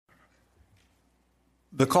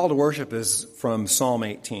The call to worship is from Psalm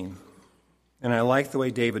 18. And I like the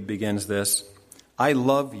way David begins this. I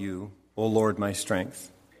love you, O Lord, my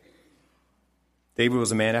strength. David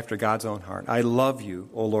was a man after God's own heart. I love you,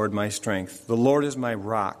 O Lord, my strength. The Lord is my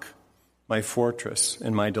rock, my fortress,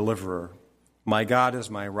 and my deliverer. My God is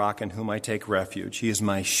my rock in whom I take refuge. He is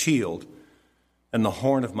my shield and the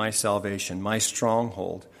horn of my salvation, my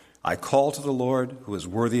stronghold. I call to the Lord, who is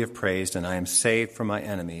worthy of praise, and I am saved from my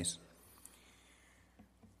enemies.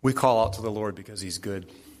 We call out to the Lord because he's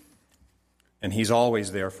good, and he's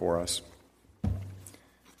always there for us.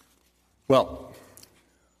 Well,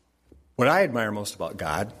 what I admire most about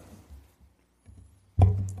God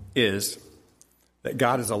is that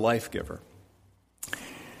God is a life giver.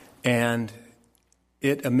 And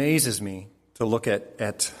it amazes me to look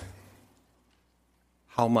at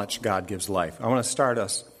how much God gives life. I want to start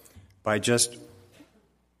us by just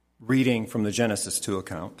reading from the Genesis 2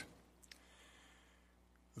 account.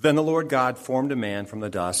 Then the Lord God formed a man from the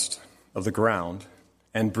dust of the ground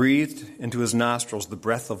and breathed into his nostrils the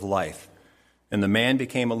breath of life, and the man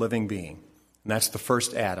became a living being. And that's the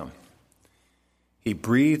first Adam. He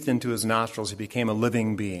breathed into his nostrils, he became a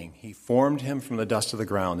living being. He formed him from the dust of the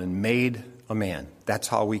ground and made a man. That's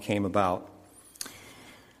how we came about.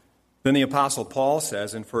 Then the Apostle Paul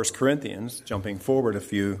says in 1 Corinthians, jumping forward a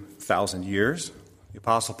few thousand years, the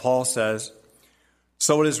Apostle Paul says,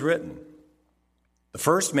 so it is written, the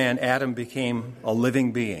first man, Adam, became a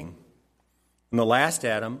living being, and the last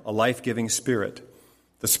Adam, a life-giving spirit.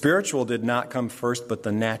 The spiritual did not come first, but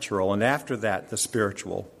the natural, and after that, the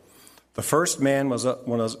spiritual. The first man was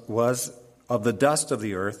of the dust of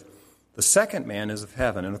the earth. The second man is of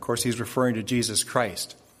heaven. And, of course, he's referring to Jesus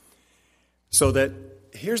Christ. So that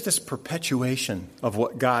here's this perpetuation of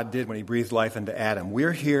what God did when he breathed life into Adam.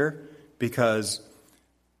 We're here because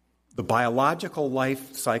the biological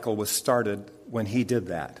life cycle was started when he did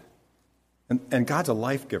that. And God's a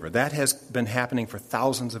life giver. That has been happening for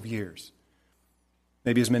thousands of years.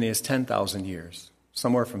 Maybe as many as 10,000 years.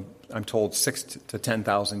 Somewhere from, I'm told, 6,000 to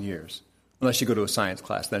 10,000 years. Unless you go to a science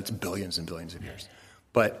class, then it's billions and billions of years.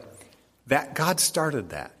 But that God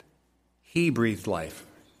started that. He breathed life.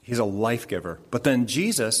 He's a life giver. But then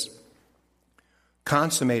Jesus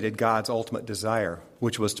consummated God's ultimate desire,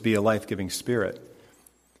 which was to be a life-giving spirit.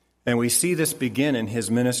 And we see this begin in his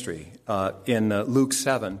ministry. In Luke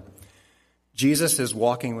 7, Jesus is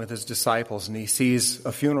walking with his disciples, and he sees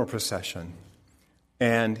a funeral procession.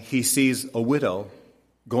 And he sees a widow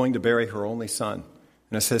going to bury her only son.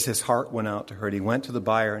 And it says his heart went out to her. And he went to the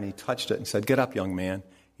bier and he touched it and said, get up, young man.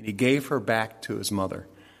 And he gave her back to his mother.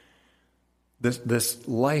 This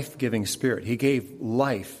life-giving spirit, he gave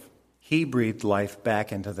life. He breathed life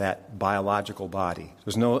back into that biological body.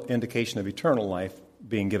 There's no indication of eternal life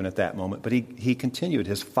being given at that moment. But he continued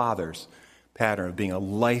his father's pattern of being a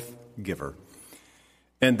life giver.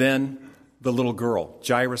 And then the little girl,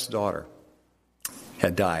 Jairus' daughter,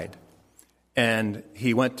 had died. And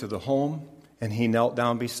he went to the home, and he knelt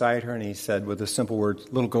down beside her, and he said with the simple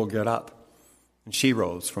words, little girl, get up. And she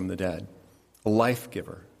rose from the dead. A life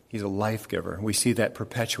giver. He's a life giver. We see that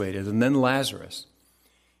perpetuated. And then Lazarus.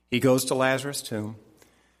 He goes to Lazarus' tomb,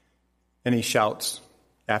 and he shouts,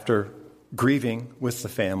 after grieving with the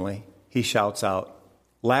family, he shouts out,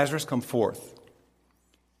 Lazarus, come forth.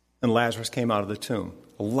 And Lazarus came out of the tomb.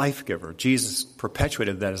 A life giver. Jesus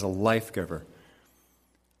perpetuated that as a life giver.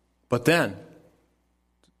 But then,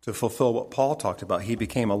 to fulfill what Paul talked about, he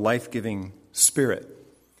became a life-giving spirit.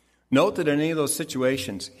 Note that in any of those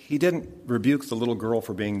situations, he didn't rebuke the little girl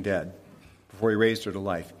for being dead before he raised her to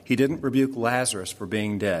life. He didn't rebuke Lazarus for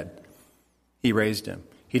being dead. He raised him.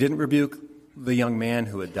 He didn't rebuke the young man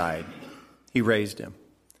who had died. He raised him.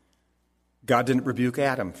 God didn't rebuke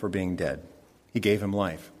Adam for being dead. He gave him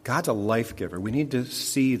life. God's a life giver. We need to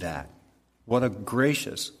see that. What a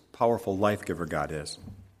gracious, powerful life giver God is.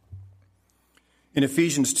 In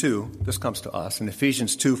Ephesians 2, this comes to us, in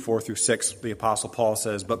Ephesians 2, 4 through 6, the Apostle Paul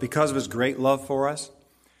says, but because of his great love for us,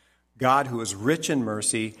 God, who is rich in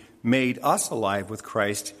mercy, made us alive with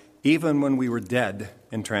Christ, even when we were dead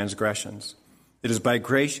in transgressions. It is by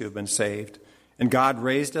grace you have been saved. And God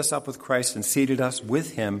raised us up with Christ and seated us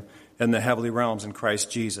with him in the heavenly realms in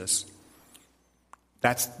Christ Jesus.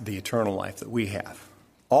 That's the eternal life that we have.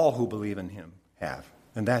 All who believe in him have.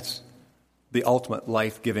 And that's the ultimate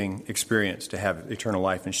life-giving experience, to have eternal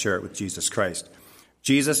life and share it with Jesus Christ.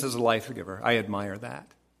 Jesus is a life giver. I admire that.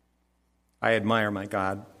 I admire my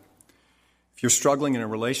God. If you're struggling in a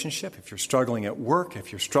relationship, if you're struggling at work,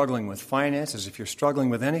 if you're struggling with finances, if you're struggling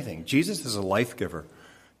with anything, Jesus is a life giver.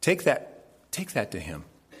 Take that to him.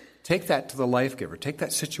 Take that to the life giver. Take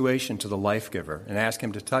that situation to the life giver and ask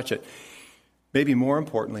him to touch it. Maybe more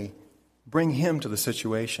importantly, bring him to the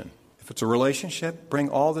situation. If it's a relationship, bring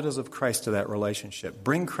all that is of Christ to that relationship.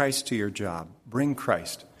 Bring Christ to your job. Bring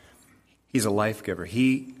Christ. He's a life giver.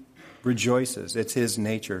 He rejoices. It's his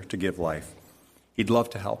nature to give life. He'd love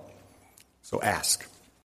to help. So ask.